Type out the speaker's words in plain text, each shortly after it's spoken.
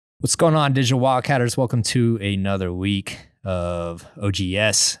What's going on, Digital Wildcatters? Welcome to another week of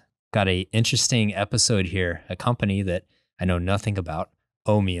OGS. Got a interesting episode here, a company that I know nothing about,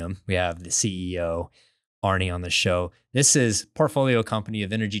 Ohmium. We have the CEO, Arne, on the show. This is portfolio company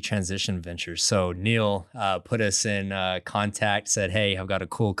of Energy Transition Ventures. So Neil put us in contact, said, hey, I've got a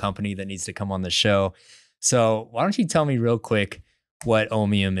cool company that needs to come on the show. So why don't you tell me real quick what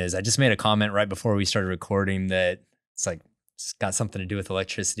Ohmium is? I just made a comment right before we started recording that it's got something to do with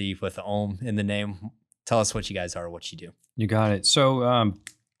electricity with the ohm in the name. Tell us what you guys are, what you do. You got it. So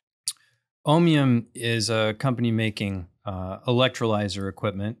Ohmium is a company making electrolyzer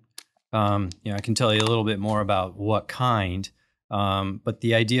equipment. I can tell you a little bit more about what kind, but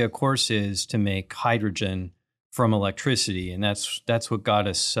the idea, of course, is to make hydrogen from electricity, and that's what got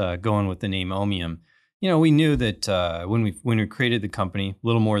us going with the name Ohmium. We knew that when we created the company a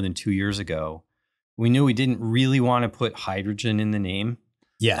little more than 2 years ago, we knew we didn't really want to put hydrogen in the name.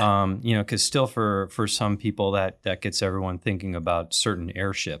 Yeah. Because still for some people that gets everyone thinking about certain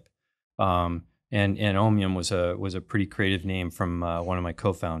airship. And Ohmium was a pretty creative name from one of my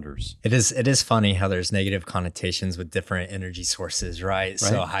co-founders. It is funny how there's negative connotations with different energy sources, right?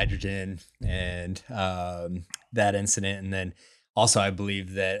 So hydrogen and that incident. And then also I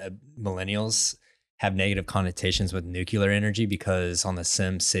believe that millennials have negative connotations with nuclear energy because on the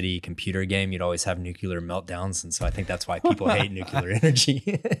Sim City computer game, you'd always have nuclear meltdowns. And so I think that's why people hate nuclear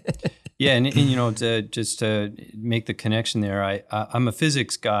energy. Yeah. And to make the connection there, I'm a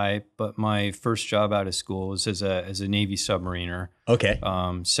physics guy, but my first job out of school was as a Navy submariner. Okay.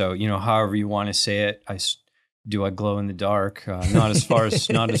 So, however you want to say it, I glow in the dark? Not as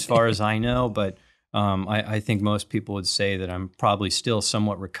far as I know, but I think most people would say that I'm probably still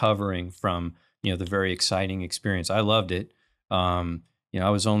somewhat recovering from the very exciting experience. I loved it. I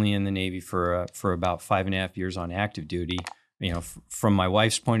was only in the Navy for about 5.5 years on active duty. From my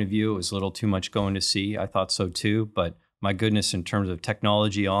wife's point of view, it was a little too much going to sea. I thought so too, but my goodness, in terms of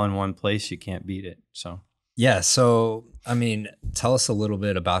technology all in one place, you can't beat it. So. Yeah. So, tell us a little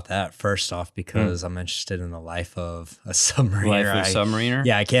bit about that first off, because I'm interested in the life of a submariner. Life of a submariner?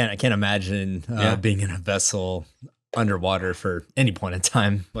 Yeah. I can't imagine being in a vessel underwater for any point in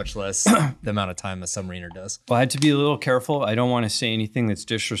time, much less the amount of time a submariner does. Well, I had to be a little careful. I don't want to say anything that's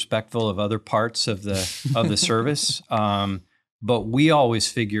disrespectful of other parts of the service. But we always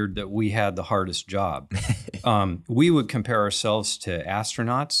figured that we had the hardest job. We would compare ourselves to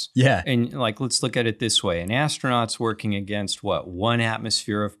astronauts. Yeah. And let's look at it this way. An astronaut's working against 1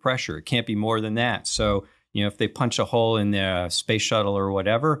 atmosphere of pressure. It can't be more than that. So, if they punch a hole in their space shuttle or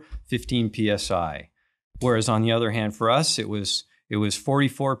whatever, 15 PSI. Whereas on the other hand, for us, it was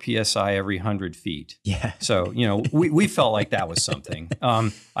 44 PSI every 100 feet. Yeah. So, we felt like that was something.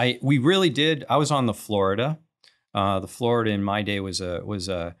 We really did. I was on the Florida. The Florida in my day was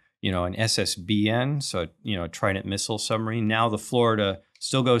an SSBN, so a Trident missile submarine. Now the Florida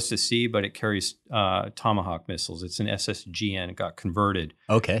still goes to sea, but it carries Tomahawk missiles. It's an SSGN. It got converted.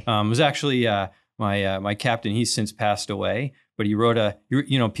 Okay. It was actually my captain. He's since passed away, but he wrote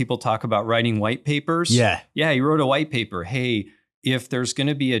people talk about writing white papers. Yeah. Yeah, he wrote a white paper. Hey, if there's going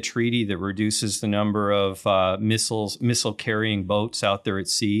to be a treaty that reduces the number of missile carrying boats out there at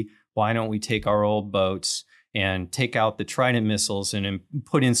sea, why don't we take our old boats and take out the Trident missiles and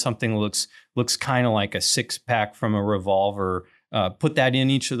put in something that looks kind of like a 6-pack from a revolver, put that in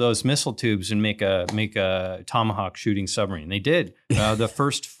each of those missile tubes and make a Tomahawk shooting submarine. They did. The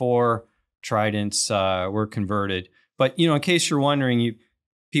first 4 Tridents were converted. But, in case you're wondering,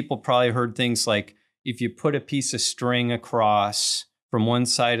 people probably heard things like if you put a piece of string across from one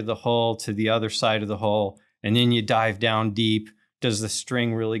side of the hull to the other side of the hull, and then you dive down deep, does the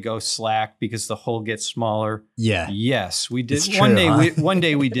string really go slack because the hull gets smaller? Yeah. Yes, we did. True, One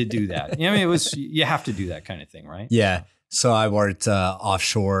day we did do that. You have to do that kind of thing, right? Yeah. So I worked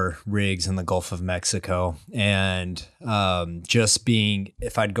offshore rigs in the Gulf of Mexico, and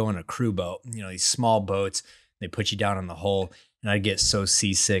if I'd go in a crew boat, these small boats, they put you down in the hull, and I'd get so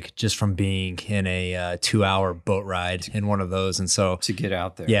seasick just from being in a 2-hour boat ride in one of those. And so to get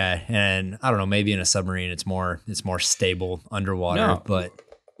out there. Yeah. And I don't know, maybe in a submarine, it's more stable underwater, No. but.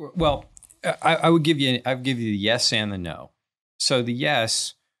 Well, I would give you the yes and the no. So the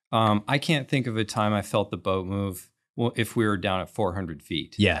yes, I can't think of a time I felt the boat move if we were down at 400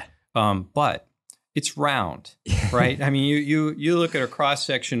 feet. Yeah. But it's round, right? You look at a cross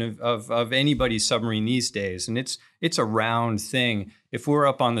section of anybody's submarine these days, and it's a round thing. If we're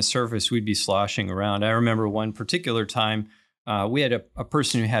up on the surface, we'd be sloshing around. I remember one particular time we had a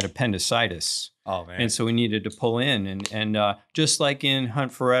person who had appendicitis. Oh man! And so we needed to pull in, and just like in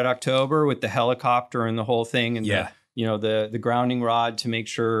Hunt for Red October with the helicopter and the whole thing, and the grounding rod to make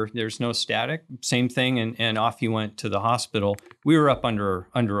sure there's no static. Same thing, and off he went to the hospital. We were up under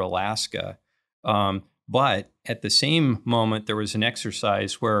Alaska, but at the same moment there was an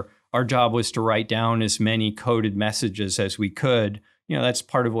exercise where our job was to write down as many coded messages as we could. That's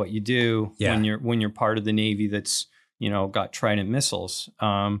part of what you do when you're part of the Navy that's got Trident missiles.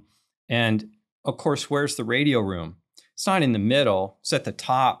 And of course, where's the radio room? It's not in the middle. It's at the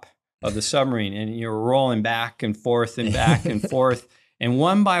top of the submarine, and you're rolling back and forth and back and forth. And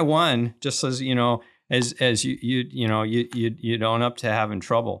one by one, just as you don't up to having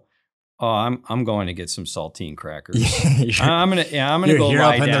trouble. Oh, I'm going to get some saltine crackers. I'm gonna go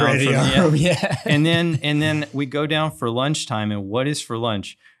lie down. The radio room, and then we go down for lunchtime. And what is for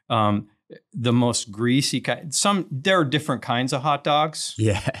lunch? The most greasy kind. There are different kinds of hot dogs.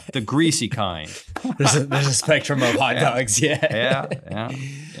 Yeah, the greasy kind. there's a spectrum of hot dogs. Yeah.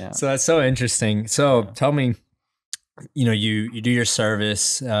 So that's so interesting. So tell me, you do your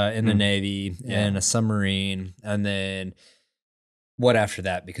service in the Navy and a submarine, and then what after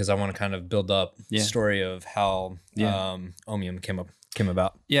that? Because I want to kind of build up the story of how Ohmium came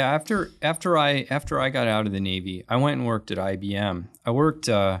about. Yeah, after I got out of the Navy, I went and worked at IBM. I worked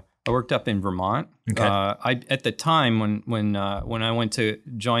up in Vermont. Okay. At the time when I went to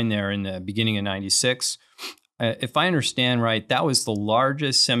join there in the beginning of '96, if I understand right, that was the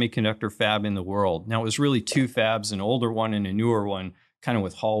largest semiconductor fab in the world. Now it was really two fabs, an older one and a newer one, kind of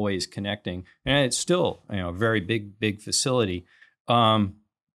with hallways connecting, and it's still a very big facility. I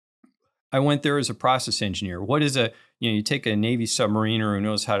went there as a process engineer. What is you take a Navy submariner who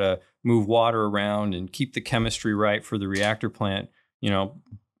knows how to move water around and keep the chemistry right for the reactor plant.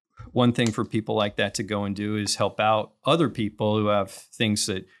 One thing for people like that to go and do is help out other people who have things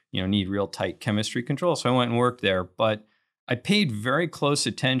that, need real tight chemistry control. So I went and worked there, but I paid very close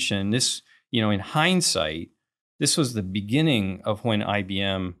attention. This, in hindsight, this was the beginning of when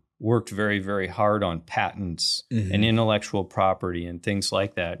IBM worked very, very hard on patents and intellectual property and things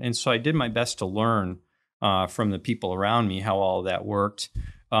like that. And so I did my best to learn from the people around me how all of that worked.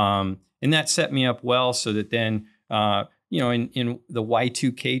 And that set me up well so that then, in the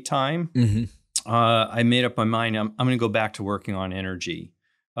Y2K time, I made up my mind, I'm going to go back to working on energy.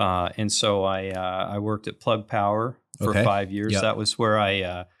 And so I worked at Plug Power for 5 years. Yep. That was where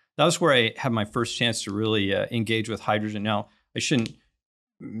I had my first chance to really engage with hydrogen. Now, I shouldn't,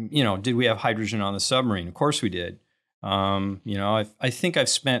 did we have hydrogen on the submarine? Of course we did. I think I've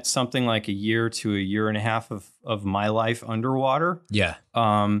spent something like a year to a year and a half of my life underwater. Yeah.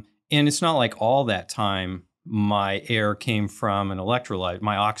 And it's not like all that time my air came from an electrolyzer,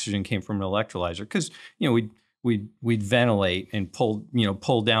 my oxygen came from an electrolyzer, because we'd ventilate and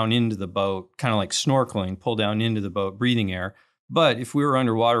pull down into the boat, kind of like snorkeling, pull down into the boat, breathing air. But if we were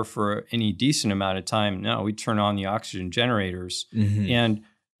underwater for any decent amount of time, no, we'd turn on the oxygen generators. And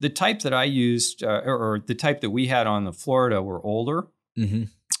the type that I used, or the type that we had on the Florida, were older.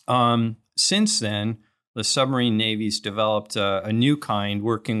 Since then, the submarine navies developed a new kind,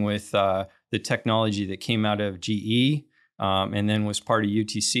 working with the technology that came out of GE, and then was part of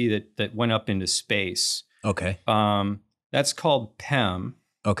UTC that went up into space. Okay. That's called PEM.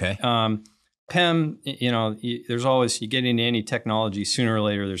 Okay. PEM, there's always, you get into any technology, sooner or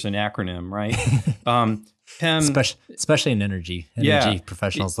later, there's an acronym, right? PEM, especially in energy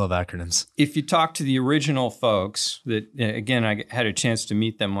professionals love acronyms. If you talk to the original folks that, again, I had a chance to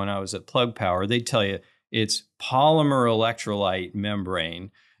meet them when I was at Plug Power, they tell you it's polymer electrolyte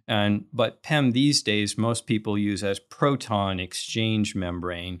membrane. But PEM these days, most people use as proton exchange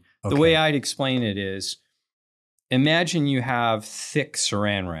membrane. Okay. The way I'd explain it is, imagine you have thick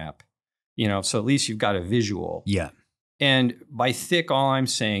saran wrap, so at least you've got a visual. Yeah. And by thick, all I'm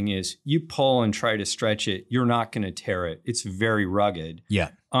saying is you pull and try to stretch it, you're not going to tear it. It's very rugged. Yeah.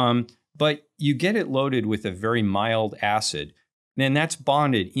 But you get it loaded with a very mild acid, then that's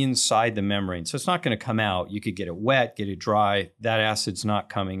bonded inside the membrane. So it's not going to come out. You could get it wet, get it dry. That acid's not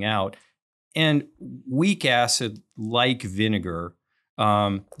coming out. And weak acid, like vinegar,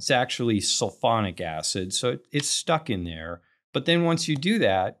 it's actually sulfonic acid. So it's stuck in there. But then once you do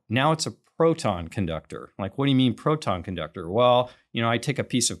that, now it's a proton conductor. Like, what do you mean proton conductor? Well, I take a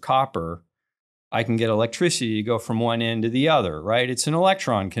piece of copper, I can get electricity to go from one end to the other, right? It's an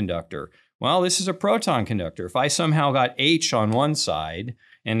electron conductor. Well, this is a proton conductor. If I somehow got H on one side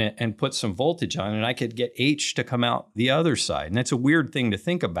and put some voltage on it, I could get H to come out the other side. And that's a weird thing to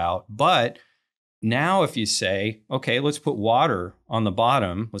think about. But now if you say, okay, let's put water on the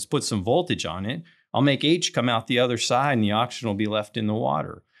bottom, let's put some voltage on it, I'll make H come out the other side and the oxygen will be left in the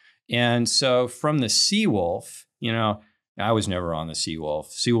water. And so from the Seawolf, I was never on the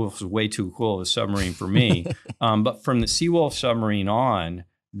Seawolf. Seawolf was way too cool of a submarine for me. But from the Seawolf submarine on,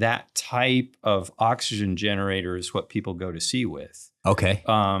 that type of oxygen generator is what people go to sea with. Okay.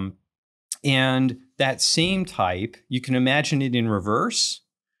 And that same type, you can imagine it in reverse.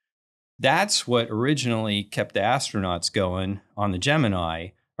 That's what originally kept the astronauts going on the Gemini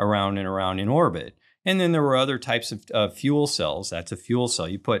around and around in orbit. And then there were other types of fuel cells. That's a fuel cell.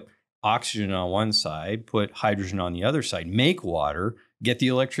 You put oxygen on one side, put hydrogen on the other side, make water, get the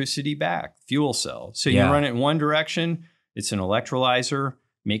electricity back, fuel cell. So you run it in one direction, it's an electrolyzer,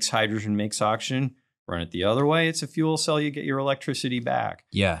 makes hydrogen, makes oxygen. Run it the other way, it's a fuel cell, you get your electricity back.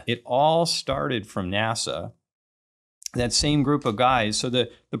 Yeah. It all started from NASA. That same group of guys. So the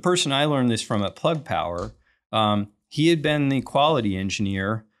person I learned this from at Plug Power, he had been the quality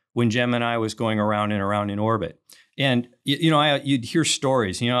engineer when Gemini was going around and around in orbit. And, you'd hear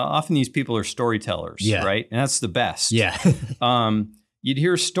stories. Often these people are storytellers, right? And that's the best. Yeah. You'd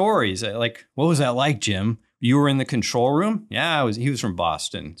hear stories like, what was that like, Jim? You were in the control room? Yeah, he was from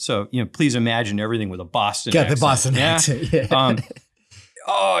Boston. So, please imagine everything with a Boston accent. The Boston accent. Yeah.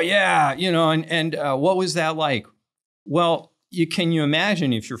 Oh, yeah. And what was that like? Well, can you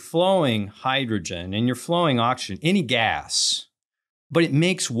imagine if you're flowing hydrogen and you're flowing oxygen, any gas, but it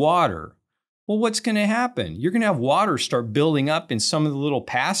makes water? Well, what's going to happen? You're going to have water start building up in some of the little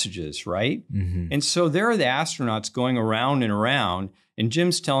passages, right? Mm-hmm. And so there are the astronauts going around and around, and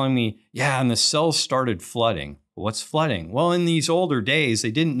Jim's telling me, yeah, and the cells started flooding. What's flooding? Well, in these older days,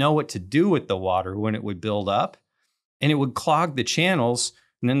 they didn't know what to do with the water when it would build up, and it would clog the channels,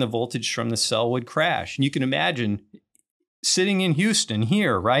 and then the voltage from the cell would crash. And you can imagine sitting in Houston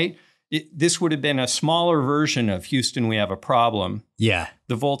here, right? This would have been a smaller version of Houston, we have a problem. Yeah.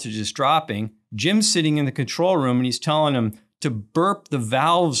 The voltage is dropping. Jim's sitting in the control room and he's telling him to burp the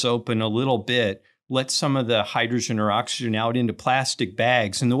valves open a little bit, let some of the hydrogen or oxygen out into plastic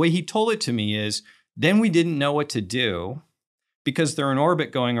bags. And the way he told it to me is, then we didn't know what to do because they're in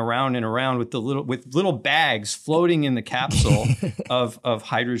orbit going around and around with little bags floating in the capsule of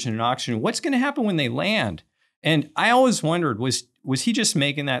hydrogen and oxygen. What's going to happen when they land? And I always wondered, was he just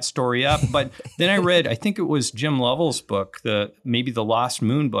making that story up? But then I read, I think it was Jim Lovell's book, maybe the Lost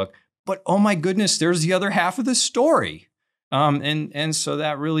Moon book. But oh my goodness, there's the other half of the story. And so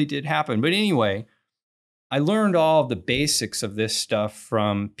that really did happen. But anyway, I learned all of the basics of this stuff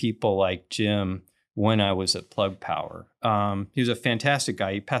from people like Jim when I was at Plug Power. He was a fantastic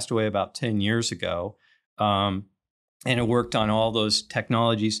guy. He passed away about 10 years ago. And it worked on all those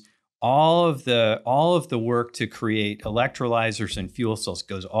technologies. All of the work to create electrolyzers and fuel cells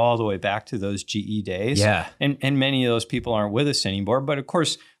goes all the way back to those GE days. Yeah. And many of those people aren't with us anymore. But of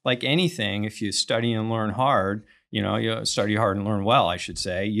course, like anything, if you study and learn hard, you study hard and learn well, I should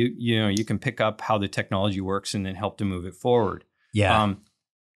say, you can pick up how the technology works and then help to move it forward. Yeah.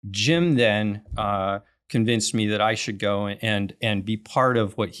 Jim then convinced me that I should go and be part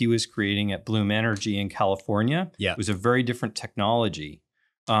of what he was creating at Bloom Energy in California. Yeah. It was a very different technology.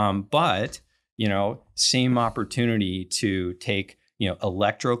 But, same opportunity to take,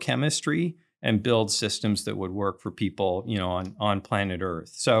 electrochemistry and build systems that would work for people, on planet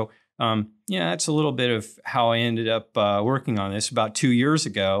Earth. So, that's a little bit of how I ended up working on this about 2 years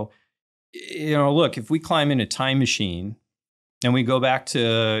ago. Look, if we climb in a time machine and we go back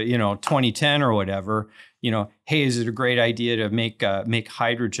to, 2010 or whatever, hey, is it a great idea to make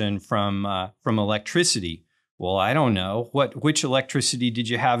hydrogen from electricity? Well, I don't know. Which electricity did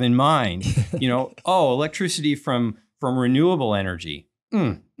you have in mind? Electricity from renewable energy.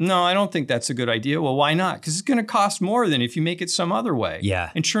 No, I don't think that's a good idea. Well, why not? Because it's going to cost more than if you make it some other way.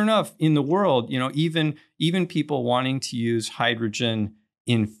 Yeah. And sure enough, in the world, even people wanting to use hydrogen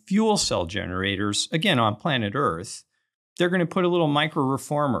in fuel cell generators, again, on planet Earth, they're going to put a little micro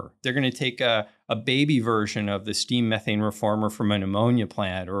reformer. They're going to take a baby version of the steam methane reformer from an ammonia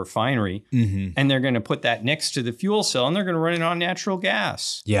plant or refinery, and they're going to put that next to the fuel cell, and they're going to run it on natural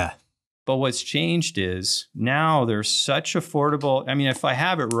gas. Yeah. But what's changed is now there's such affordable. I mean, if I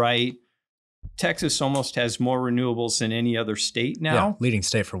have it right, Texas almost has more renewables than any other state now. Yeah, leading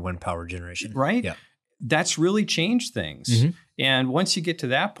state for wind power generation. Right? Yeah. That's really changed things. And once you get to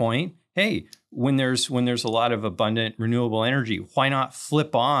that point, hey, when there's a lot of abundant renewable energy, why not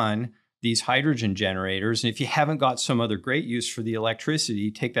flip on these hydrogen generators? And if you haven't got some other great use for the electricity,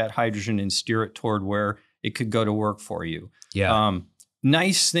 take that hydrogen and steer it toward where it could go to work for you. Yeah.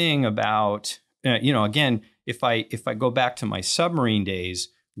 Nice thing about, again, if I go back to my submarine days,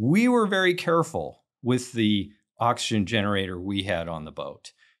 we were very careful with the oxygen generator we had on the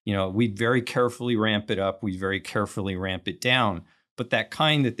boat. We'd very carefully ramp it up. We very carefully ramp it down. but that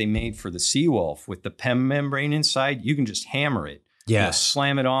kind that they made for the Seawolf with the PEM membrane inside, you can just hammer it. Yeah.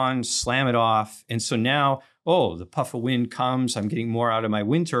 Slam it on, slam it off. And so now, oh, the puff of wind comes. I'm getting more out of my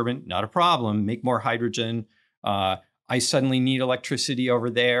wind turbine. Not a problem. Make more hydrogen. I suddenly need electricity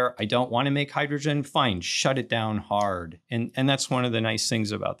over there. I don't want to make hydrogen. Fine, shut it down hard. And that's one of the nice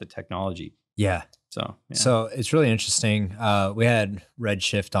things about the technology. Yeah. So it's really interesting. We had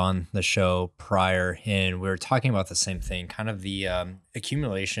Redshift on the show prior, and we were talking about the same thing, kind of the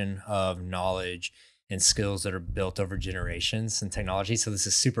accumulation of knowledge and skills that are built over generations and technology. So this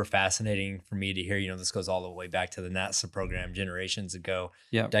is super fascinating for me to hear. This goes all the way back to the NASA program generations ago,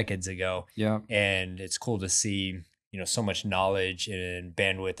 decades ago. Yeah. And it's cool to see, so much knowledge and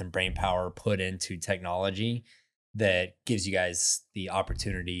bandwidth and brain power put into technology that gives you guys the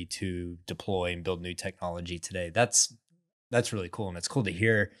opportunity to deploy and build new technology today. That's really cool. And it's cool to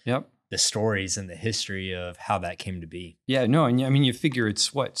hear the stories and the history of how that came to be. Yeah, no. And I mean, you figure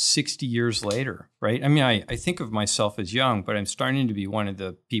it's 60 years later, right? I mean, I think of myself as young, but I'm starting to be one of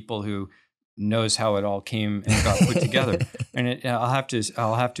the people who knows how it all came and got put together. And I'll have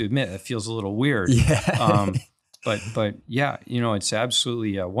to admit, it feels a little weird. Yeah. But yeah, it's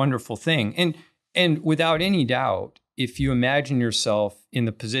absolutely a wonderful thing. And without any doubt, if you imagine yourself in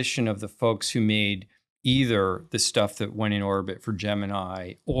the position of the folks who made either the stuff that went in orbit for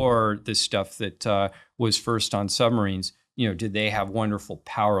Gemini or the stuff that was first on submarines, did they have wonderful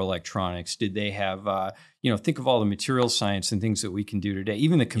power electronics? Did they have, think of all the material science and things that we can do today,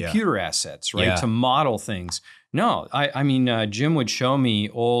 even the computer assets, right, to model things. No, I mean, Jim would show me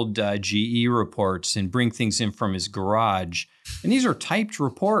old GE reports and bring things in from his garage. And these are typed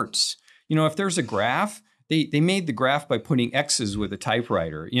reports. If there's a graph, they made the graph by putting X's with a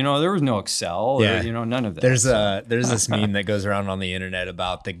typewriter. There was no Excel or, none of that. There's this meme that goes around on the internet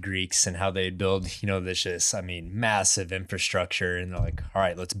about the Greeks and how they build, this massive infrastructure. And they're like, all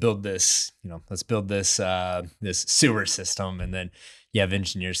right, let's build this, this sewer system. And then you have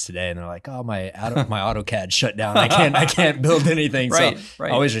engineers today and they're like, oh, my AutoCAD shut down. I can't build anything. Right.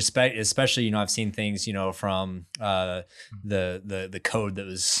 I always respect, especially, I've seen things, from the code that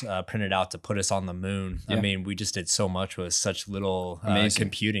was printed out to put us on the moon. Yeah. I mean, we just did so much with such little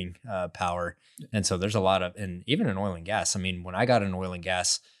computing power. And so there's a lot of, and even in oil and gas, I mean, when I got in oil and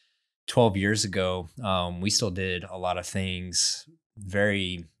gas 12 years ago, we still did a lot of things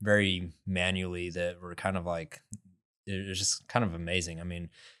very, very manually that were kind of like, it was just kind of amazing. I mean,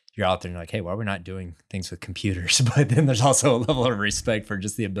 you're out there and you're like, hey, why are we not doing things with computers? But then there's also a level of respect for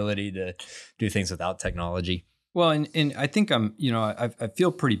just the ability to do things without technology. Well, and I think I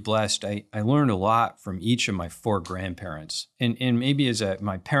feel pretty blessed. I learned a lot from each of my 4 grandparents. And maybe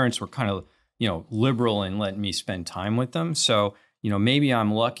my parents were kind of, liberal in letting me spend time with them. So, maybe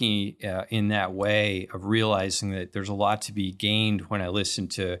I'm lucky in that way of realizing that there's a lot to be gained when I listen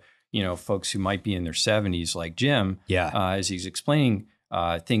to folks who might be in their 70s like Jim, as he's explaining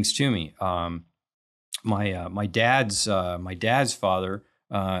things to me. My dad's father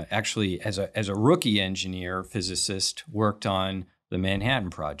actually, as a rookie engineer physicist, worked on the Manhattan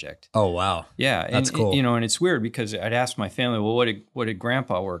Project. Oh wow, yeah, that's cool. And it's weird because I'd ask my family, well, what did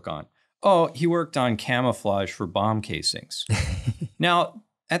Grandpa work on? Oh, he worked on camouflage for bomb casings. Now,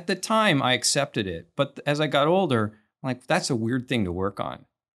 at the time, I accepted it, but as I got older, I'm like, that's a weird thing to work on.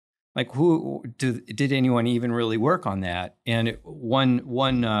 Like, did anyone even really work on that? And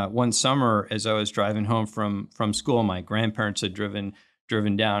one summer, as I was driving home from school, my grandparents had driven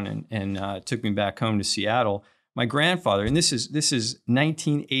down and took me back home to Seattle. My grandfather, and this is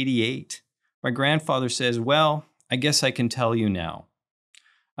 1988. My grandfather says, "Well, I guess I can tell you now.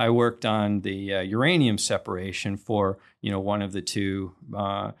 I worked on the uranium separation for one of the 2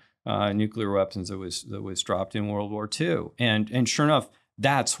 nuclear weapons that was dropped in World War II, and sure enough."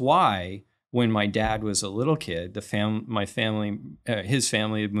 That's why when my dad was a little kid, his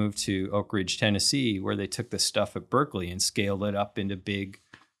family had moved to Oak Ridge, Tennessee, where they took the stuff at Berkeley and scaled it up into big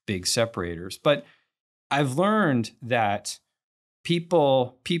separators. But I've learned that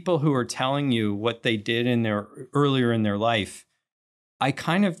people who are telling you what they did earlier in their life, I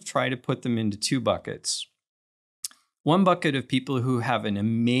kind of try to put them into 2 buckets. One bucket of people who have an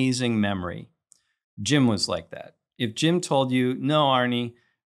amazing memory. Jim was like that. If Jim told you, no, Arne,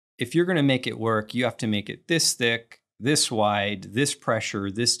 if you're going to make it work, you have to make it this thick, this wide, this pressure,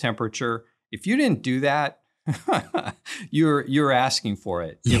 this temperature. If you didn't do that, you're asking for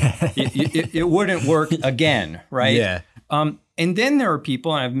it. Yeah. It wouldn't work again, right? Yeah. And then there are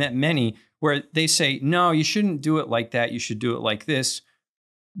people, and I've met many, where they say, no, you shouldn't do it like that. You should do it like this.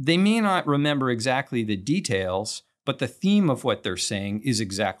 They may not remember exactly the details, but the theme of what they're saying is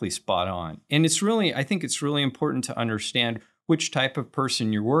exactly spot on. And I think it's really important to understand which type of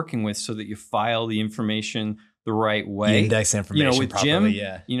person you're working with so that you file the information the right way. You index information with properly,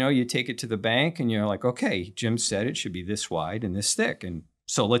 Jim, you take it to the bank and you're like, okay, Jim said it should be this wide and this thick. And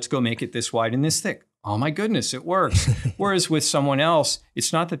so let's go make it this wide and this thick. Oh my goodness, it works. Whereas with someone else,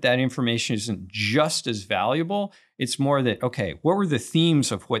 it's not that information isn't just as valuable. It's more that, okay, what were the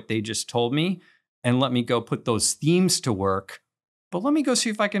themes of what they just told me? And let me go put those themes to work. But let me go see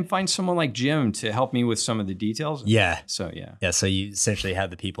if I can find someone like Jim to help me with some of the details. Yeah. So, yeah. Yeah. So you essentially have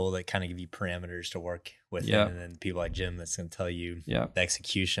the people that kind of give you parameters to work with, Yeah. and then people like Jim that's going to tell you Yeah. the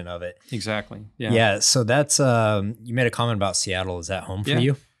execution of it. Exactly. Yeah. Yeah. So that's, you made a comment about Seattle. Is that home for Yeah.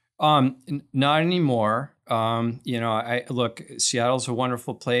 you? Not anymore. I look, Seattle's a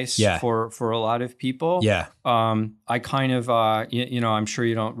wonderful place Yeah. for a lot of people. Yeah. I kind of, I'm sure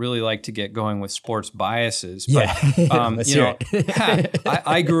you don't really like to get going with sports biases, but, Yeah. Let's hear it.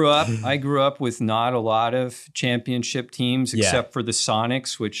 I grew up with not a lot of championship teams except for the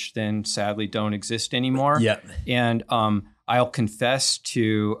Sonics, which then sadly don't exist anymore. Yeah. And, I'll confess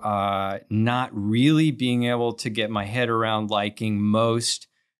to not really being able to get my head around liking most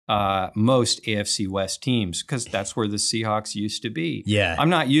AFC West teams, because that's where the Seahawks used to be. Yeah. I'm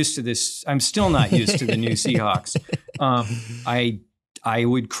not used to this. I'm still not used to the new Seahawks. I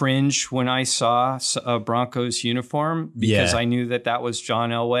would cringe when I saw a Broncos uniform because I knew that was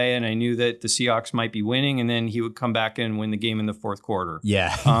John Elway, and I knew that the Seahawks might be winning, and then he would come back and win the game in the fourth quarter.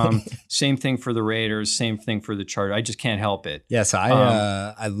 Yeah. Same thing for the Raiders. Same thing for the Chargers. I just can't help it. Yeah. So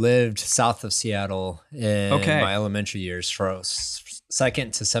I lived south of Seattle in my elementary years for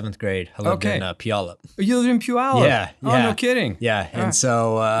 2nd to 7th grade. I lived in Puyallup. You lived in Puyallup? Yeah. Oh, no kidding. Yeah. And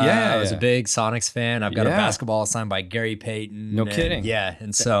so I was a big Sonics fan. I've got a basketball signed by Gary Payton. No kidding. Yeah.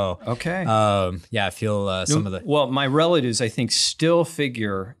 And so, I feel some of the... Well, my relatives, I think, still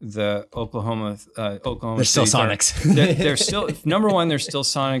figure the Oklahoma They're still Sonics. They're still, number one, they're still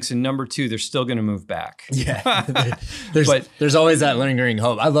Sonics. And number two, they're still going to move back. Yeah. There's always that lingering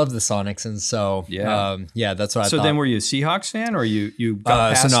hope. I love the Sonics. And so, that's what I thought. So then were you a Seahawks fan, or you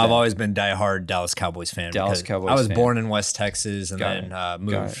got past I've always been diehard Dallas Cowboys fan. I was born in West Texas and then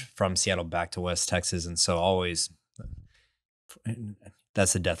moved from Seattle back to West Texas. And so always,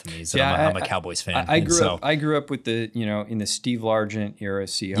 that's the death of me. So I'm a Cowboys fan. I grew up with the, in the Steve Largent era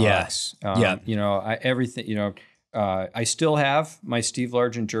Seahawks. I still have my Steve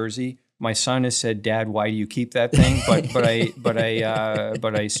Largent jersey. My son has said, "Dad, why do you keep that thing?" But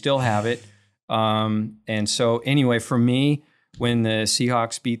I still have it. And so anyway, for me, when the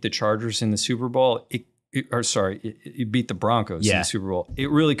Seahawks beat the Chargers in the Super Bowl, it beat the Broncos in the Super Bowl.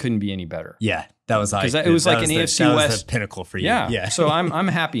 It really couldn't be any better. Yeah, that was like it was like an AFC West the pinnacle for you. Yeah. So I'm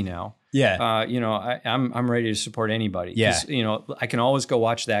happy now. Yeah. I'm ready to support anybody. Yeah. I can always go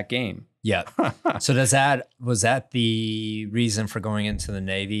watch that game. Yeah. So was that the reason for going into the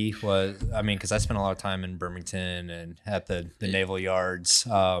Navy? Because I spent a lot of time in Birmingham and at the naval yards.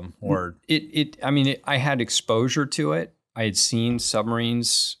 I had exposure to it. I had seen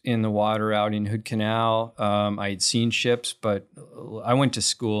submarines in the water out in Hood Canal. I had seen ships, but I went to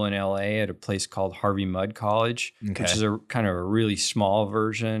school in LA at a place called Harvey Mudd College, which is a kind of a really small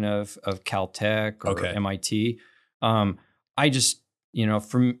version of Caltech or MIT. I just,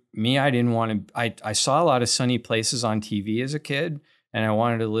 for me, I didn't want to, I saw a lot of sunny places on TV as a kid, and I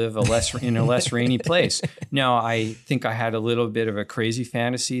wanted to live in a less rainy place. Now, I think I had a little bit of a crazy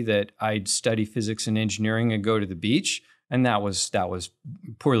fantasy that I'd study physics and engineering and go to the beach. And that was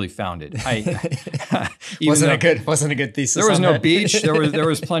poorly founded. Wasn't a good thesis. There was no beach. There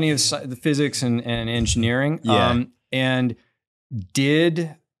was plenty of the physics and engineering. Yeah. And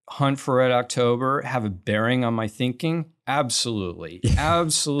did Hunt for Red October have a bearing on my thinking? Absolutely,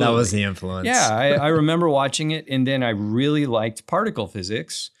 absolutely. That was the influence. Yeah, I remember watching it, and then I really liked particle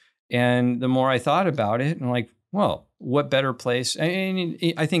physics. And the more I thought about it, I'm like, well, what better place? And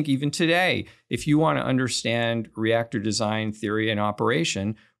I think even today, if you want to understand reactor design, theory, and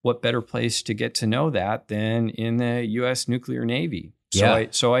operation, what better place to get to know that than in the U.S. Nuclear Navy?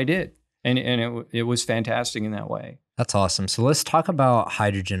 So I did. And it was fantastic in that way. That's awesome. So let's talk about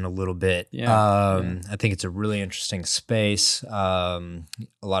hydrogen a little bit. I think it's a really interesting space. A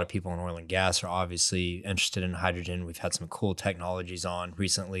lot of people in oil and gas are obviously interested in hydrogen. We've had some cool technologies on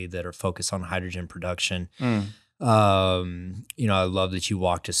recently that are focused on hydrogen production. I love that you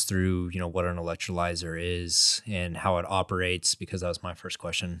walked us through, what an electrolyzer is and how it operates, because that was my first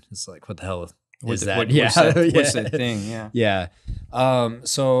question. It's like, what the hell is that? What's that thing? Yeah. Yeah.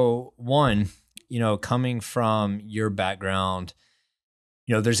 So one, coming from your background,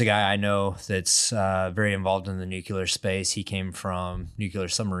 there's a guy I know that's very involved in the nuclear space. He came from nuclear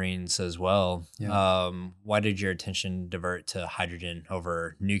submarines as well. Yeah. Why did your attention divert to hydrogen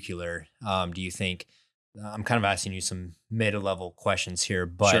over nuclear? Do you think, I'm kind of asking you some meta-level questions here,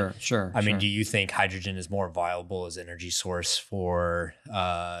 but Sure. I mean, do you think hydrogen is more viable as energy source for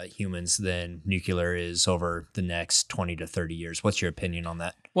humans than nuclear is over the next 20 to 30 years? What's your opinion on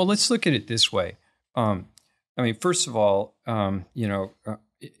that? Well, let's look at it this way. I mean, first of all,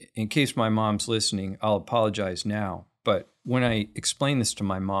 in case my mom's listening, I'll apologize now. But when I explain this to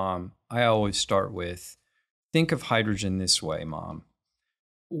my mom, I always start with, think of hydrogen this way, Mom.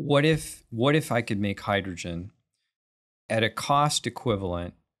 What if I could make hydrogen at a cost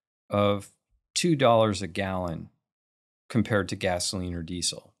equivalent of $2 a gallon compared to gasoline or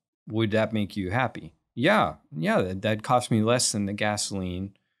diesel? Would that make you happy? Yeah, that'd cost me less than the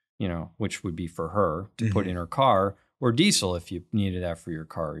gasoline, which would be for her to put in her car, or diesel if you needed that for your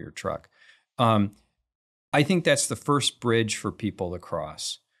car or your truck. I think that's the first bridge for people to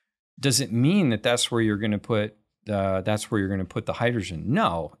cross. Does it mean that that's where you're going to put the hydrogen?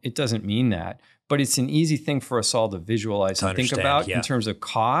 No, it doesn't mean that. But it's an easy thing for us all to visualize and think about in terms of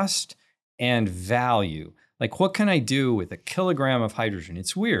cost and value. Like, what can I do with a kilogram of hydrogen?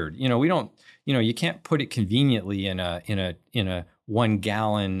 It's weird. We don't. You can't put it conveniently in a 1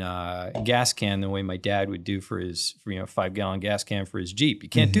 gallon gas can the way my dad would do for his 5 gallon gas can for his Jeep. You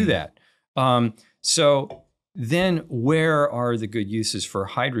can't do that. So then where are the good uses for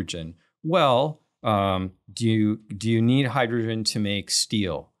hydrogen? Well, do you need hydrogen to make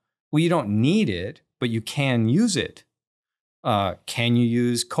steel? Well, you don't need it, but you can use it. Can you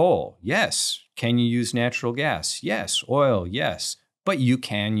use coal? Yes. Can you use natural gas? Yes. Oil? Yes. But you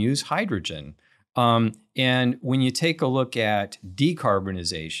can use hydrogen. And when you take a look at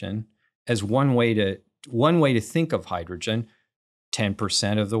decarbonization as one way to think of hydrogen,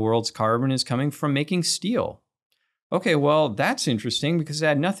 10% of the world's carbon is coming from making steel. Okay, well, that's interesting because it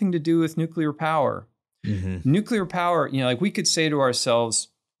had nothing to do with nuclear power. Nuclear power, like we could say to ourselves,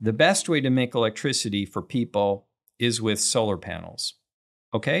 the best way to make electricity for people is with solar panels.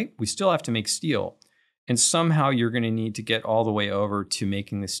 Okay, we still have to make steel. And somehow you're going to need to get all the way over to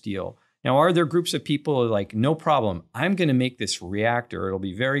making the steel. Now, are there groups of people who are like, no problem, I'm going to make this reactor. It'll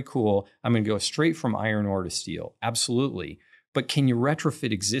be very cool. I'm going to go straight from iron ore to steel. Absolutely. But can you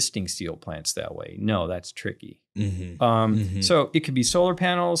retrofit existing steel plants that way? No, that's tricky. So it could be solar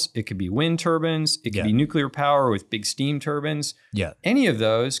panels. It could be wind turbines. It could be nuclear power with big steam turbines. Yeah. Any of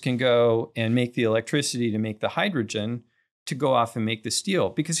those can go and make the electricity to make the hydrogen to go off and make the steel.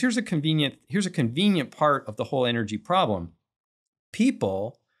 Because here's a convenient part of the whole energy problem.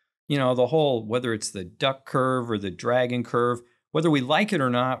 People, the whole, whether it's the duck curve or the dragon curve, whether we like it or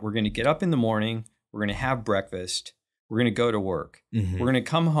not, we're going to get up in the morning, we're going to have breakfast, we're going to go to work. We're going to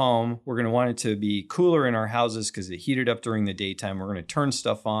come home, we're going to want it to be cooler in our houses because it heated up during the daytime. We're going to turn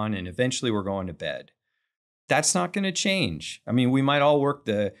stuff on and eventually we're going to bed. That's not going to change. I mean, we might all work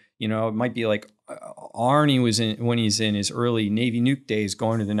it might be like Arne was when he's in his early Navy nuke days,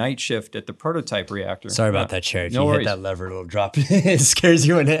 going to the night shift at the prototype reactor. Sorry about that, Chair. If no you worries. hit that lever, it'll drop. It scares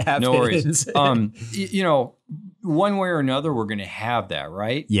you when it happens. No worries. One way or another, we're going to have that,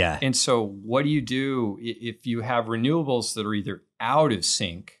 right? Yeah. And so what do you do if you have renewables that are either out of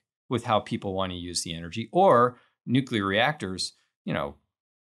sync with how people want to use the energy, or nuclear reactors?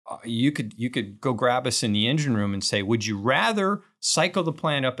 You could go grab us in the engine room and say, would you rather cycle the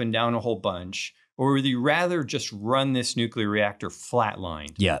plant up and down a whole bunch, or would you rather just run this nuclear reactor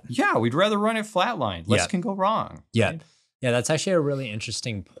flatlined? Yeah. Yeah, we'd rather run it flatlined. Less can go wrong. Yeah. Right? Yeah, that's actually a really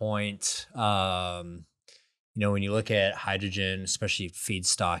interesting point. When you look at hydrogen, especially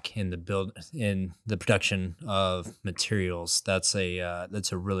feedstock in the production of materials, that's a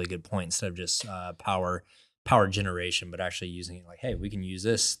really good point. Instead of just power generation, but actually using it like, hey, we can use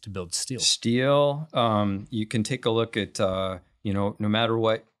this to build steel. You can take a look at, no matter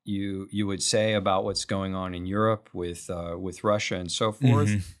what you would say about what's going on in Europe with Russia and so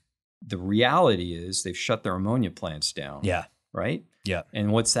forth, the reality is they've shut their ammonia plants down. Yeah. Right? Yeah.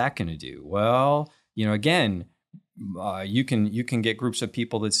 And what's that going to do? Well, again, you can get groups of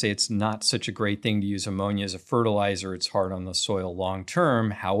people that say it's not such a great thing to use ammonia as a fertilizer. It's hard on the soil long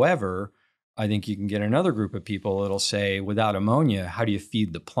term. However, I think you can get another group of people that'll say, without ammonia, how do you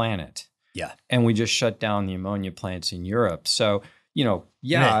feed the planet? Yeah. And we just shut down the ammonia plants in Europe. So,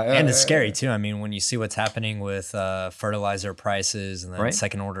 and it's scary too. I mean, when you see what's happening with fertilizer prices and then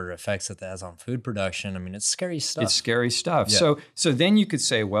second order effects that has on food production, I mean, it's scary stuff. It's scary stuff. Yeah. So then you could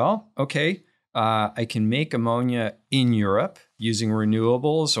say, well, okay, I can make ammonia in Europe using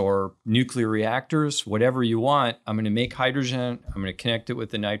renewables or nuclear reactors, whatever you want. I'm going to make hydrogen. I'm going to connect it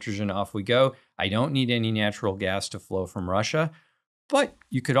with the nitrogen. Off we go. I don't need any natural gas to flow from Russia. But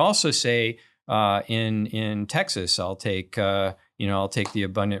you could also say in Texas, I'll take I'll take the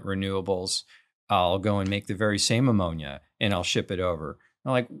abundant renewables. I'll go and make the very same ammonia and I'll ship it over.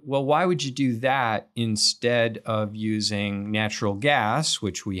 I'm like, well, why would you do that instead of using natural gas,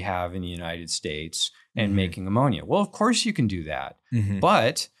 which we have in the United States, and making ammonia? Well, of course you can do that.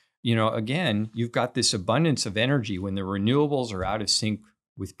 But, again, you've got this abundance of energy when the renewables are out of sync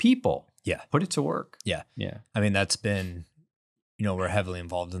with people. Yeah. Put it to work. Yeah. Yeah. I mean, that's been, we're heavily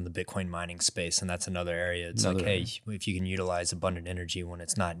involved in the Bitcoin mining space, and that's another area. It's hey, if you can utilize abundant energy when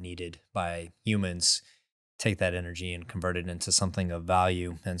it's not needed by humans, take that energy and convert it into something of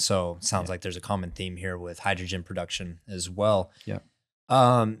value. And so it sounds like there's a common theme here with hydrogen production as well. Yeah.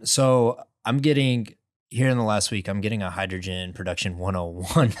 So I'm getting here in the last week, I'm getting a hydrogen production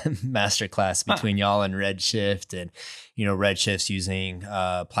 101 masterclass between y'all and Redshift. And, Redshift's using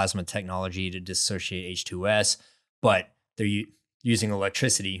plasma technology to dissociate H2S, but they're using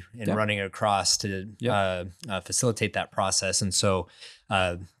electricity and running it across to facilitate that process. And so,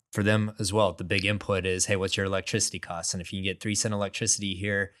 for them as well, the big input is, hey, what's your electricity cost? And if you can get 3-cent electricity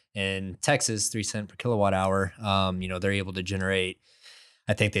here in Texas, 3 cents per kilowatt hour, they're able to generate,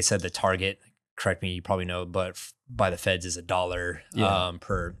 I think they said the target, correct me, you probably know, but by the feds is $1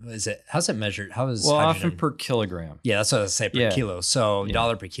 per, how's it measured? How is hydrogen? Often per kilogram. Yeah, that's what I say per kilo. So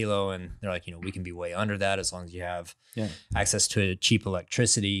 $1 per kilo. And they're like, we can be way under that as long as you have access to cheap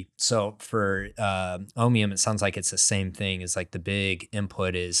electricity. So for Ohmium, it sounds like it's the same thing. It's like the big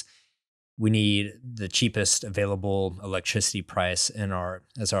input is we need the cheapest available electricity price in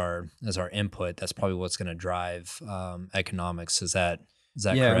as our input. That's probably what's going to drive economics. Is that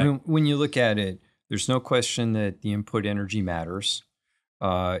correct? I mean, when you look at it, there's no question that the input energy matters.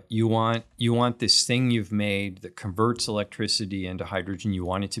 You want this thing you've made that converts electricity into hydrogen. You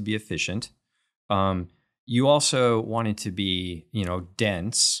want it to be efficient. You also want it to be,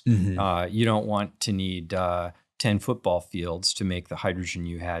 dense. You don't want to need 10 football fields to make the hydrogen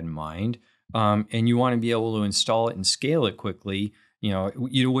you had in mind. And you want to be able to install it and scale it quickly.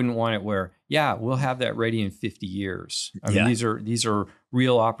 You wouldn't want it where, we'll have that ready in 50 years. I mean, these are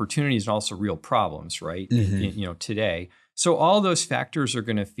real opportunities and also real problems, right? Today. So all those factors are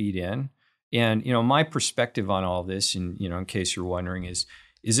going to feed in. And, my perspective on all this, and, in case you're wondering, is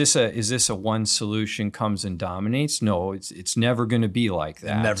this a one solution comes and dominates? No, it's never going to be like that.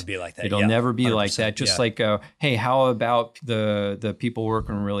 It'll never be like that. It'll never be like that. Just like, hey, how about the people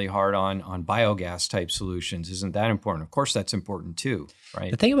working really hard on biogas type solutions? Isn't that important? Of course, that's important too,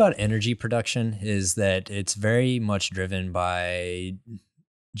 right? The thing about energy production is that it's very much driven by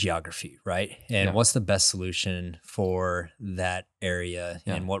geography, right? And what's the best solution for that area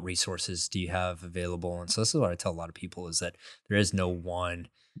and what resources do you have available? And so this is what I tell a lot of people is that there is no one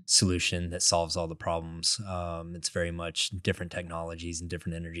solution that solves all the problems. It's very much different technologies and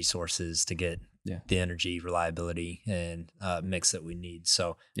different energy sources to get the energy reliability and mix that we need.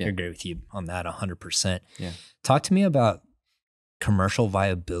 So I agree with you on that 100%. Yeah. Talk to me about commercial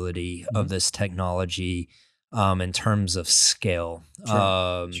viability of this technology in terms of scale.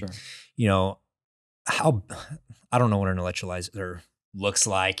 Sure. How, I don't know what an electrolyzer looks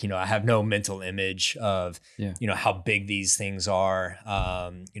like. I have no mental image of, how big these things are,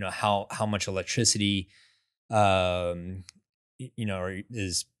 how much electricity, is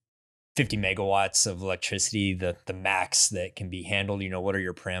 50 megawatts of electricity, the max that can be handled. What are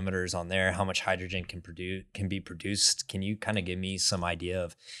your parameters on there? How much hydrogen can be produced? Can you kind of give me some idea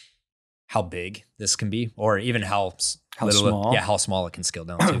of how big this can be, or even how small? How small it can scale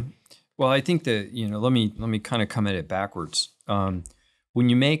down to? Well, I think that, let me kind of come at it backwards. When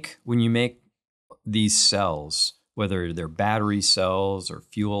you make these cells, whether they're battery cells or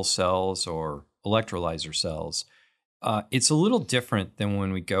fuel cells or electrolyzer cells, it's a little different than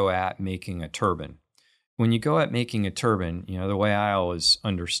when we go at making a turbine. When you go at making a turbine, the way I always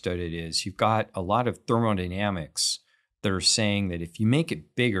understood it is you've got a lot of thermodynamics that are saying that if you make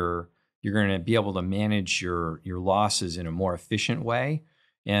it bigger, you're going to be able to manage your losses in a more efficient way.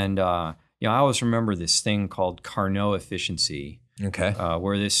 And I always remember this thing called Carnot efficiency. Okay.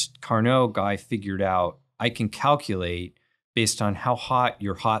 Where this Carnot guy figured out, I can calculate based on how hot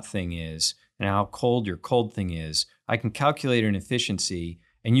your hot thing is and how cold your cold thing is. I can calculate an efficiency,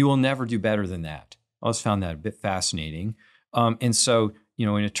 and you will never do better than that. I always found that a bit fascinating. And so, in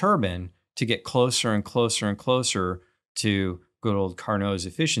a turbine, to get closer and closer and closer to good old Carnot's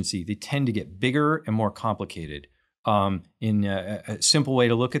efficiency, they tend to get bigger and more complicated. In a simple way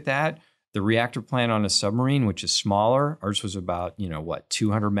to look at that, The reactor plant on a submarine, which is smaller, ours was about,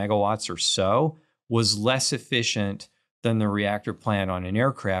 200 megawatts or so, was less efficient than the reactor plant on an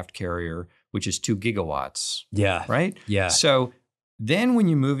aircraft carrier, which is 2 gigawatts. Yeah. Right? Yeah. So then when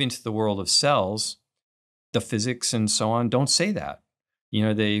you move into the world of cells, the physics and so on don't say that.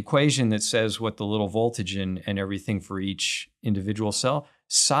 The equation that says what the little voltage and everything for each individual cell,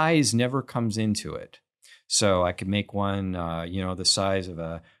 size never comes into it. So I could make one, the size of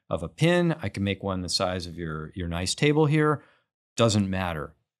a pin. I can make one the size of your nice table here. Doesn't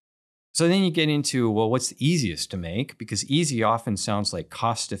matter. So then you get into, well, what's the easiest to make? Because easy often sounds like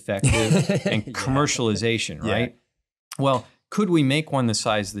cost effective and commercialization, right? Well, could we make one the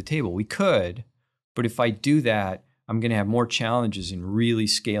size of the table? We could, but if I do that, I'm going to have more challenges in really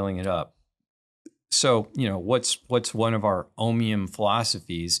scaling it up. So, what's one of our Ohmium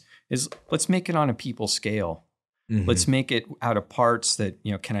philosophies is let's make it on a people scale. Mm-hmm. Let's make it out of parts that,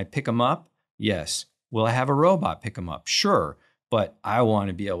 can I pick them up? Yes. Will I have a robot pick them up? Sure. But I want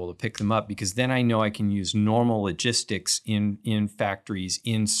to be able to pick them up because then I know I can use normal logistics in factories,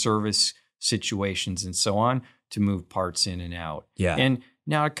 in service situations and so on to move parts in and out. Yeah. And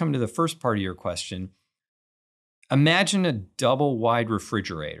now I come to the first part of your question. Imagine a double wide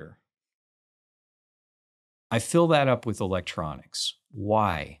refrigerator. I fill that up with electronics.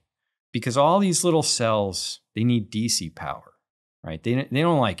 Why? Because all these little cells, they need DC power, right? They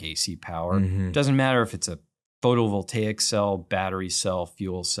don't like AC power. Mm-hmm. It doesn't matter if it's a photovoltaic cell, battery cell,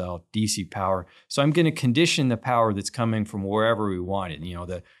 fuel cell, DC power. So I'm going to condition the power that's coming from wherever we want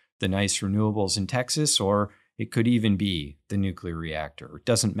it. The nice renewables in Texas, or it could even be the nuclear reactor. It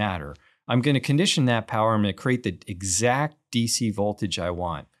doesn't matter. I'm going to condition that power. I'm going to create the exact DC voltage I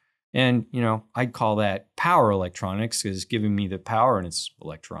want. And, I'd call that power electronics because it's giving me the power and it's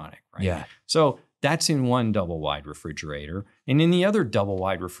electronic, right? Yeah. So that's in one double wide refrigerator. And in the other double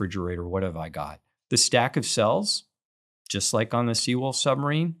wide refrigerator, what have I got? The stack of cells, just like on the Seawolf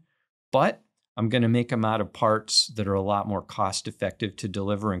submarine, but I'm going to make them out of parts that are a lot more cost effective to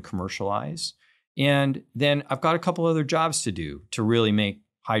deliver and commercialize. And then I've got a couple other jobs to do to really make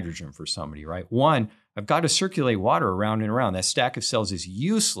hydrogen for somebody, right? One, I've got to circulate water around and around. That stack of cells is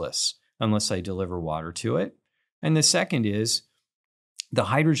useless unless I deliver water to it. And the second is the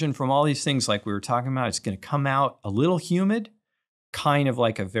hydrogen from all these things like we were talking about, it's going to come out a little humid, kind of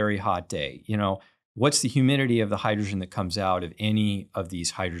like a very hot day. What's the humidity of the hydrogen that comes out of any of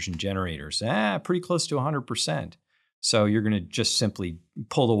these hydrogen generators? Pretty close to 100%. So you're going to just simply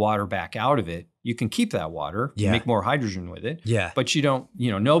pull the water back out of it. You can keep that water, make more hydrogen with it. Yeah. But you don't,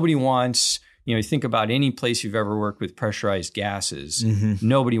 nobody wants, you think about any place you've ever worked with pressurized gases. Mm-hmm.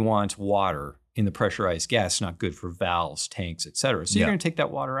 Nobody wants water in the pressurized gas. It's not good for valves, tanks, et cetera. So you're going to take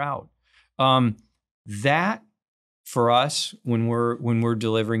that water out. That for us, when we're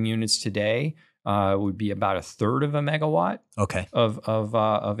delivering units today, would be about a third of a megawatt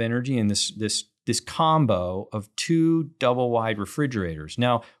of energy in this combo of 2 double wide refrigerators.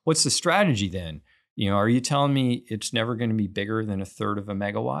 Now, what's the strategy then? Are you telling me it's never going to be bigger than a third of a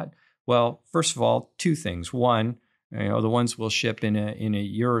megawatt? Well, first of all, 2 things. One, the ones we'll ship in a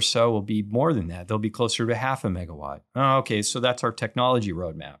year or so will be more than that. They'll be closer to half a megawatt. Oh, okay, so that's our technology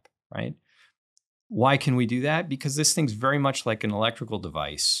roadmap, right? Why can we do that? Because this thing's very much like an electrical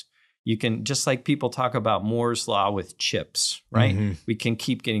device. You can, just like people talk about Moore's law with chips, right? Mm-hmm. We can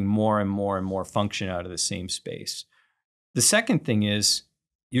keep getting more and more and more function out of the same space. The second thing is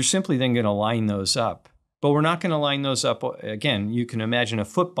you're simply then going to line those up. But we're not going to line those up. Again, you can imagine a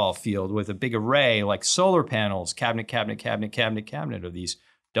football field with a big array like solar panels, cabinet of these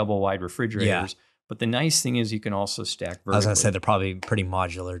double wide refrigerators. Yeah. But the nice thing is you can also stack vertically. I was going to say they're probably pretty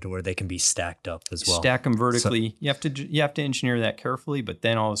modular to where they can be stacked up as well. Stack them vertically. So, you have to engineer that carefully, but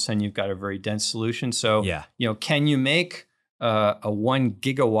then all of a sudden you've got a very dense solution. So, can you make a 1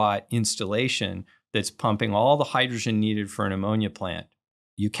 gigawatt installation that's pumping all the hydrogen needed for an ammonia plant?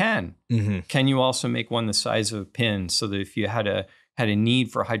 You can. Mm-hmm. Can you also make one the size of a pin so that if you had a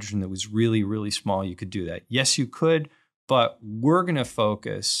need for hydrogen that was really, really small, you could do that? Yes, you could, but we're going to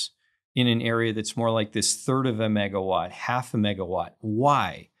focus in an area that's more like this third of a megawatt, half a megawatt.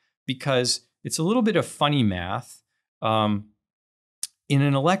 Why? Because it's a little bit of funny math. In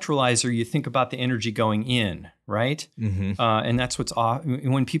an electrolyzer, you think about the energy going in, right? Mm-hmm. And that's what's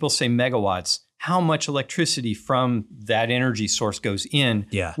when people say megawatts, how much electricity from that energy source goes in.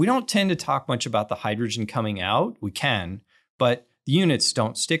 Yeah. We don't tend to talk much about the hydrogen coming out. We can, but the units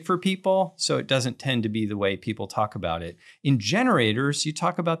don't stick for people, so it doesn't tend to be the way people talk about it. In generators, you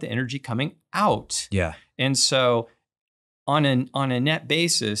talk about the energy coming out. Yeah. And so on a net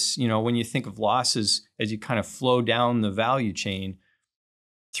basis, when you think of losses as you kind of flow down the value chain,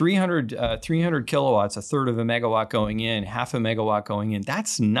 300 kilowatts, a third of a megawatt going in, half a megawatt going in.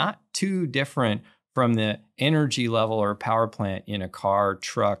 That's not too different from the energy level or power plant in a car,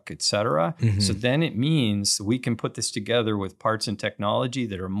 truck, et cetera. So then it means we can put this together with parts and technology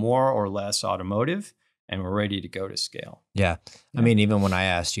that are more or less automotive, and we're ready to go to scale. Yeah. I mean, even when I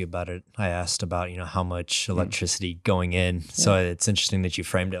asked you about it, I asked about, how much electricity going in. So it's interesting that you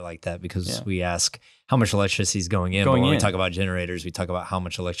framed it like that, because we ask how much electricity is going in. But when we talk about generators, we talk about how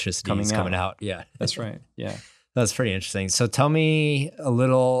much electricity is coming out. Yeah. That's right. Yeah. That's pretty interesting. So tell me a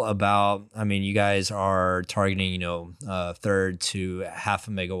little about, you guys are targeting, a third to half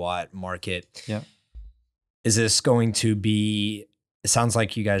a megawatt market. Yeah. Is this going to be, it sounds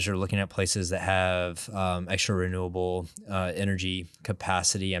like you guys are looking at places that have extra renewable energy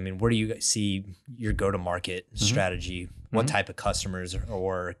capacity. Where do you see your go-to-market strategy? What type of customers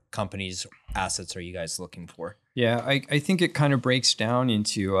or companies, assets are you guys looking for? Yeah, I think it kind of breaks down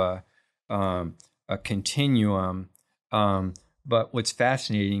into a continuum. But what's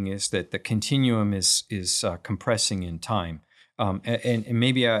fascinating is that the continuum is compressing in time. And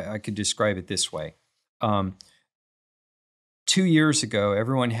maybe I could describe it this way. 2 years ago,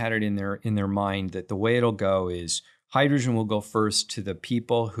 everyone had it in their mind that the way it'll go is hydrogen will go first to the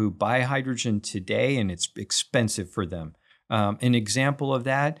people who buy hydrogen today, and it's expensive for them. An example of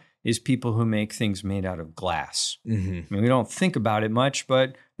that is people who make things made out of glass. We don't think about it much,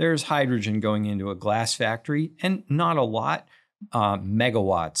 but there's hydrogen going into a glass factory, and not a lot,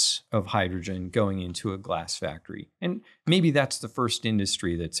 megawatts of hydrogen going into a glass factory. And maybe that's the first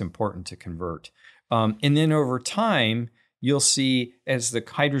industry that's important to convert. And then over time, you'll see as the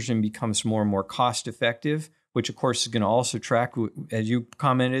hydrogen becomes more and more cost effective, which of course is going to also track, as you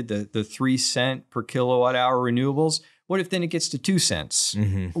commented, the 3 cent per kilowatt hour renewables. What if then it gets to 2 cents?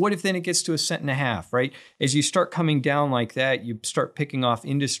 What if then it gets to 1.5 cents, right? As you start coming down like that, you start picking off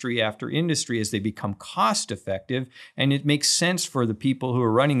industry after industry as they become cost effective. And it makes sense for the people who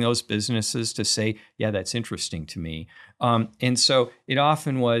are running those businesses to say, yeah, that's interesting to me. And so it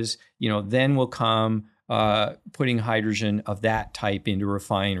often was, then will come putting hydrogen of that type into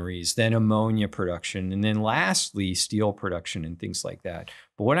refineries, then ammonia production, and then lastly, steel production and things like that.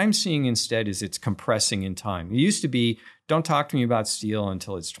 But what I'm seeing instead is it's compressing in time. It used to be, don't talk to me about steel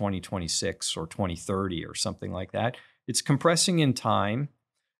until it's 2026 or 2030 or something like that. It's compressing in time.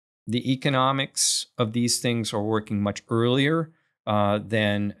 The economics of these things are working much earlier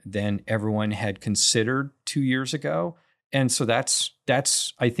than everyone had considered 2 years ago. And so that's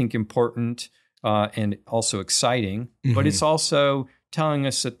I think, important. And also exciting, but it's also telling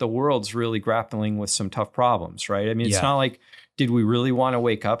us that the world's really grappling with some tough problems, right? It's not like, did we really want to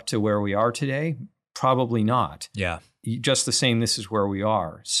wake up to where we are today? Probably not. Yeah. Just the same, this is where we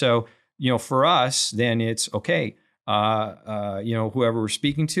are. So, for us, then it's okay. Whoever we're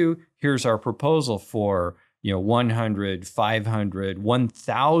speaking to, here's our proposal for, 100, 500,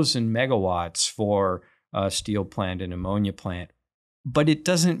 1,000 megawatts for a steel plant and ammonia plant. But it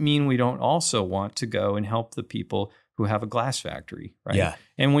doesn't mean we don't also want to go and help the people who have a glass factory, right? Yeah.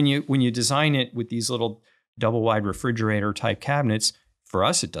 And when you design it with these little double wide refrigerator type cabinets, for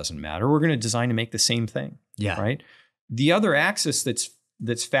us it doesn't matter. We're going to design to make the same thing. Yeah. Right. The other axis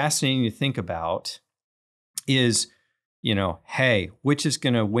that's fascinating to think about is, hey, which is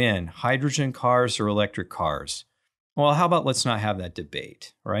going to win, hydrogen cars or electric cars? Well, how about let's not have that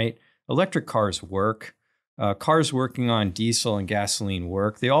debate, right? Electric cars work. Cars working on diesel and gasoline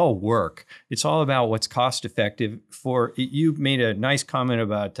work. They all work. It's all about what's cost effective for. You made a nice comment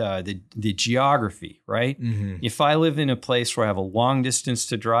about the geography, right? If I live in a place where I have a long distance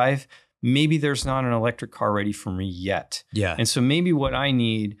to drive, maybe there's not an electric car ready for me yet. Yeah. And so maybe what I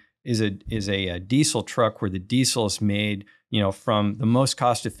need is a diesel truck where the diesel is made, from the most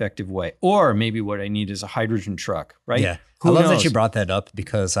cost-effective way. Or maybe what I need is a hydrogen truck, right? Yeah. I love that you brought that up,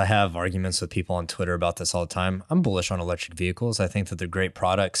 because I have arguments with people on Twitter about this all the time. I'm bullish on electric vehicles. I think that they're great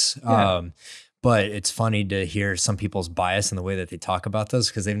products. Yeah. But it's funny to hear some people's bias in the way that they talk about those,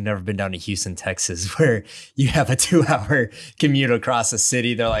 because they've never been down to Houston, Texas, where you have a 2-hour commute across the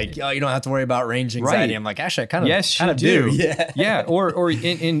city. They're like, oh, you don't have to worry about range anxiety. Right. I'm like, actually, I kind of do. Yeah. Yeah. Or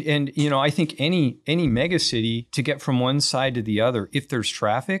I think any mega city, to get from one side to the other, if there's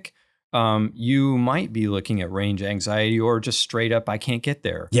traffic, you might be looking at range anxiety, or just straight up, I can't get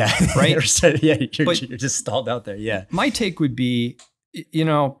there. Yeah. Right. You're just stalled out there. Yeah. My take would be,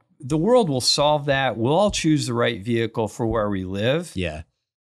 the world will solve that. We'll all choose the right vehicle for where we live. Yeah.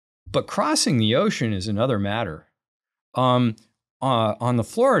 But crossing the ocean is another matter. On the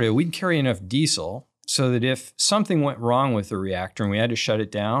Florida, we'd carry enough diesel so that if something went wrong with the reactor and we had to shut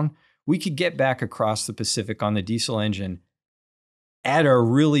it down, we could get back across the Pacific on the diesel engine at a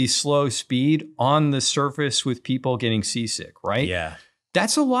really slow speed on the surface with people getting seasick, right? Yeah.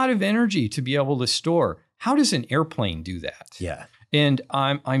 That's a lot of energy to be able to store. How does an airplane do that? Yeah. And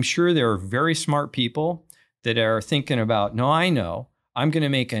I'm sure there are very smart people that are thinking about, no, I know, I'm going to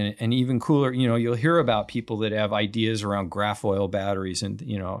make an even cooler, you'll hear about people that have ideas around graph oil batteries and,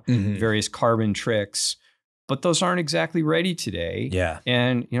 various carbon tricks, but those aren't exactly ready today. Yeah.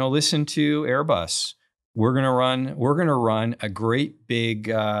 And, listen to Airbus. We're going to run a great big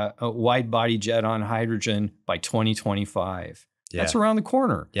wide body jet on hydrogen by 2025. Yeah. That's around the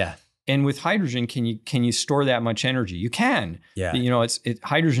corner. Yeah. And with hydrogen, can you store that much energy? You can. Yeah.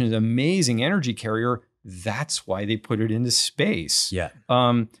 Hydrogen is an amazing energy carrier. That's why they put it into space. Yeah.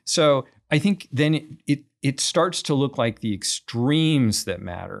 So I think then it starts to look like the extremes that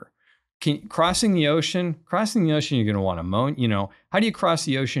matter. Crossing the ocean, you're going to want ammonia. How do you cross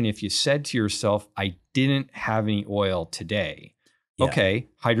the ocean if you said to yourself, I didn't have any oil today? Yeah. Okay,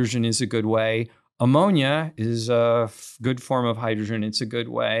 hydrogen is a good way. Ammonia is a good form of hydrogen. It's a good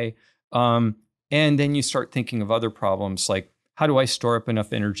way. And then you start thinking of other problems like, how do I store up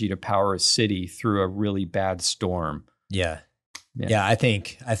enough energy to power a city through a really bad storm? Yeah. Yeah. I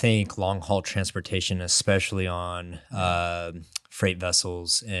think long haul transportation, especially on freight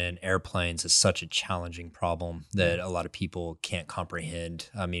vessels and airplanes, is such a challenging problem that a lot of people can't comprehend.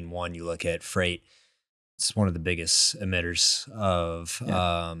 I mean, one, you look at freight, it's one of the biggest emitters of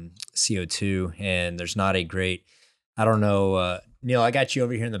CO2, and there's not a great, I don't know, Neil, I got you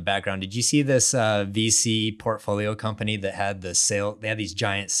over here in the background. Did you see this VC portfolio company that had the sale? They had these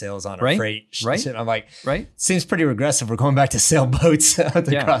giant sales on a freight ship. I'm like, seems pretty regressive. We're going back to sailboats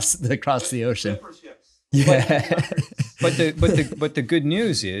across the ocean. Yeah. But the good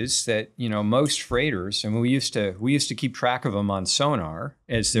news is that most freighters, and we used to keep track of them on sonar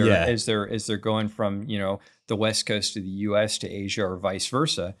as they're going from the west coast of the U.S. to Asia or vice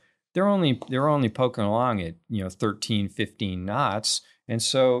versa. They're only poking along at 13, 15 knots. And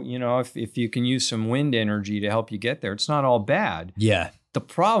so, if you can use some wind energy to help you get there, it's not all bad. Yeah. The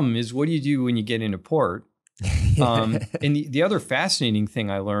problem is, what do you do when you get into port? And the other fascinating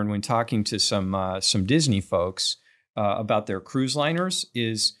thing I learned when talking to some Disney folks about their cruise liners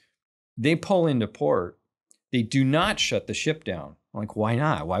is they pull into port. They do not shut the ship down. I'm like, why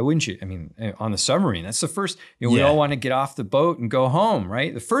not? Why wouldn't you? I mean, on the submarine, that's the first, we all want to get off the boat and go home,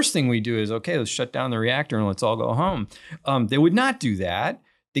 right? The first thing we do is, okay, let's shut down the reactor and let's all go home. They would not do that.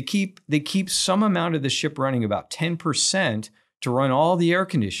 They keep some amount of the ship running, about 10%, to run all the air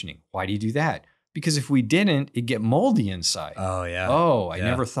conditioning. Why do you do that? Because if we didn't, it'd get moldy inside. Oh, yeah. Oh, I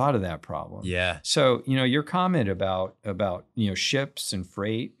never thought of that problem. Yeah. So, your comment about ships and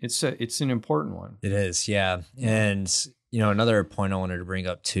freight, it's an important one. It is, yeah. And, another point I wanted to bring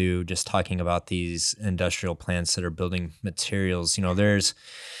up too, just talking about these industrial plants that are building materials, there's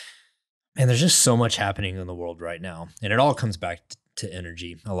just so much happening in the world right now. And it all comes back to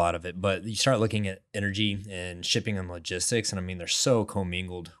energy, a lot of it. But you start looking at energy and shipping and logistics, and I mean, they're so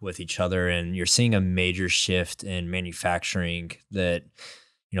commingled with each other, and you're seeing a major shift in manufacturing that,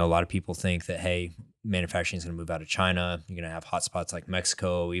 a lot of people think that, hey, manufacturing is going to move out of China. You're going to have hotspots like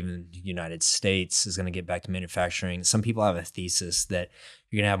Mexico, even the United States is going to get back to manufacturing. Some people have a thesis that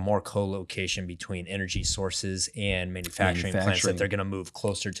you're going to have more co-location between energy sources and manufacturing plants, that they're going to move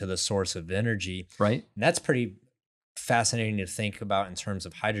closer to the source of energy. Right. And that's pretty fascinating to think about in terms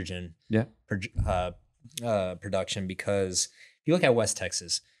of hydrogen production, because if you look at West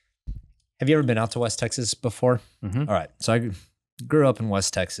Texas, have you ever been out to West Texas before? Mm-hmm. All right. So I grew up in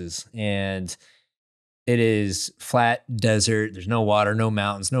West Texas, and it is flat desert. There's no water, no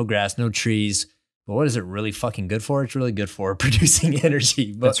mountains, no grass, no trees. But what is it really fucking good for? It's really good for producing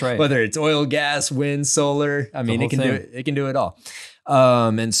energy. But that's right. Whether it's oil, gas, wind, solar, I mean, it can do it all.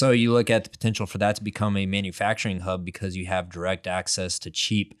 And so you look at the potential for that to become a manufacturing hub, because you have direct access to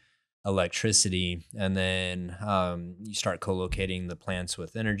cheap electricity, and then you start co-locating the plants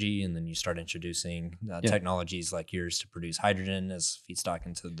with energy, and then you start introducing technologies like yours to produce hydrogen as feedstock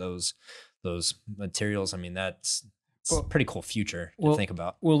into those materials. I mean, it's a pretty cool future to think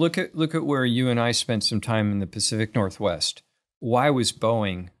about. Well, look at where you and I spent some time in the Pacific Northwest. Why was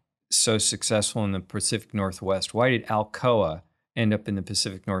Boeing so successful in the Pacific Northwest? Why did Alcoa end up in the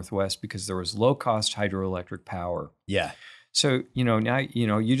Pacific Northwest? Because there was low-cost hydroelectric power. Yeah. So, now,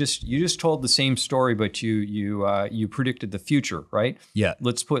 you just told the same story, but you predicted the future, right? Yeah.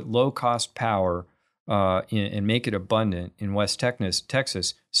 Let's put low-cost power and make it abundant in West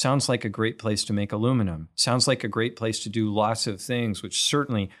Texas. Sounds like a great place to make aluminum. Sounds like a great place to do lots of things, which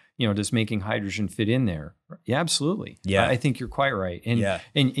certainly, does making hydrogen fit in there? Yeah, absolutely. Yeah. I think you're quite right.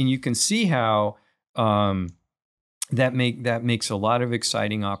 And you can see how that makes a lot of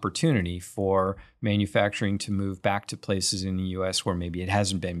exciting opportunity for manufacturing to move back to places in the U.S. where maybe it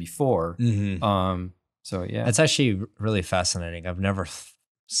hasn't been before. So yeah, it's actually really fascinating. I've never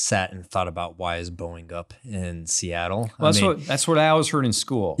sat and thought about why is Boeing up in Seattle. Well, that's what I always heard in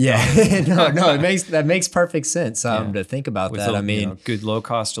school. Yeah, no, that makes perfect sense to think about that. I mean, good low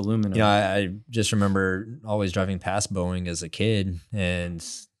cost aluminum. I just remember always driving past Boeing as a kid, and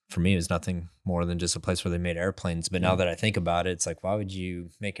for me, it was nothing more than just a place where they made airplanes. But now that I think about it, it's like, why would you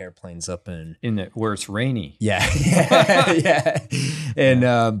make airplanes up where it's rainy? Yeah, yeah. And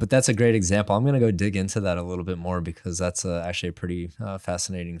but that's a great example. I'm gonna go dig into that a little bit more because that's actually a pretty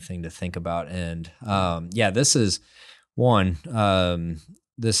fascinating thing to think about. And this is one.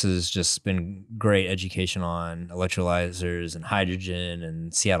 This has just been great education on electrolyzers and hydrogen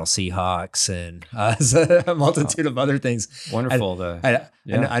and Seattle Seahawks and a multitude of other things. Wonderful.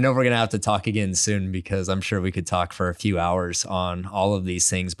 I know we're going to have to talk again soon because I'm sure we could talk for a few hours on all of these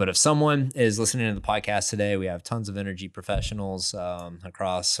things. But if someone is listening to the podcast today, we have tons of energy professionals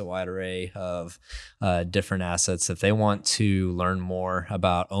across a wide array of different assets. If they want to learn more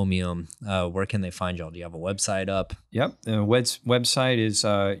about Ohmium, where can they find y'all? Do you have a website up? Yep. The website is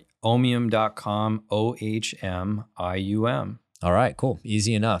ohmium.com, OHMIUM. All right, cool.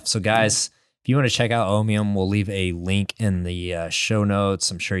 Easy enough. So guys, if you want to check out Ohmium, we'll leave a link in the show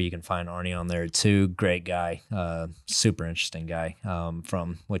notes. I'm sure you can find Arne on there too. Great guy, super interesting guy.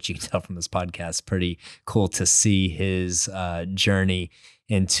 From what you can tell from this podcast, pretty cool to see his journey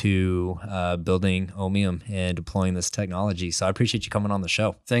into building Ohmium and deploying this technology. So I appreciate you coming on the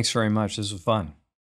show. Thanks very much. This was fun.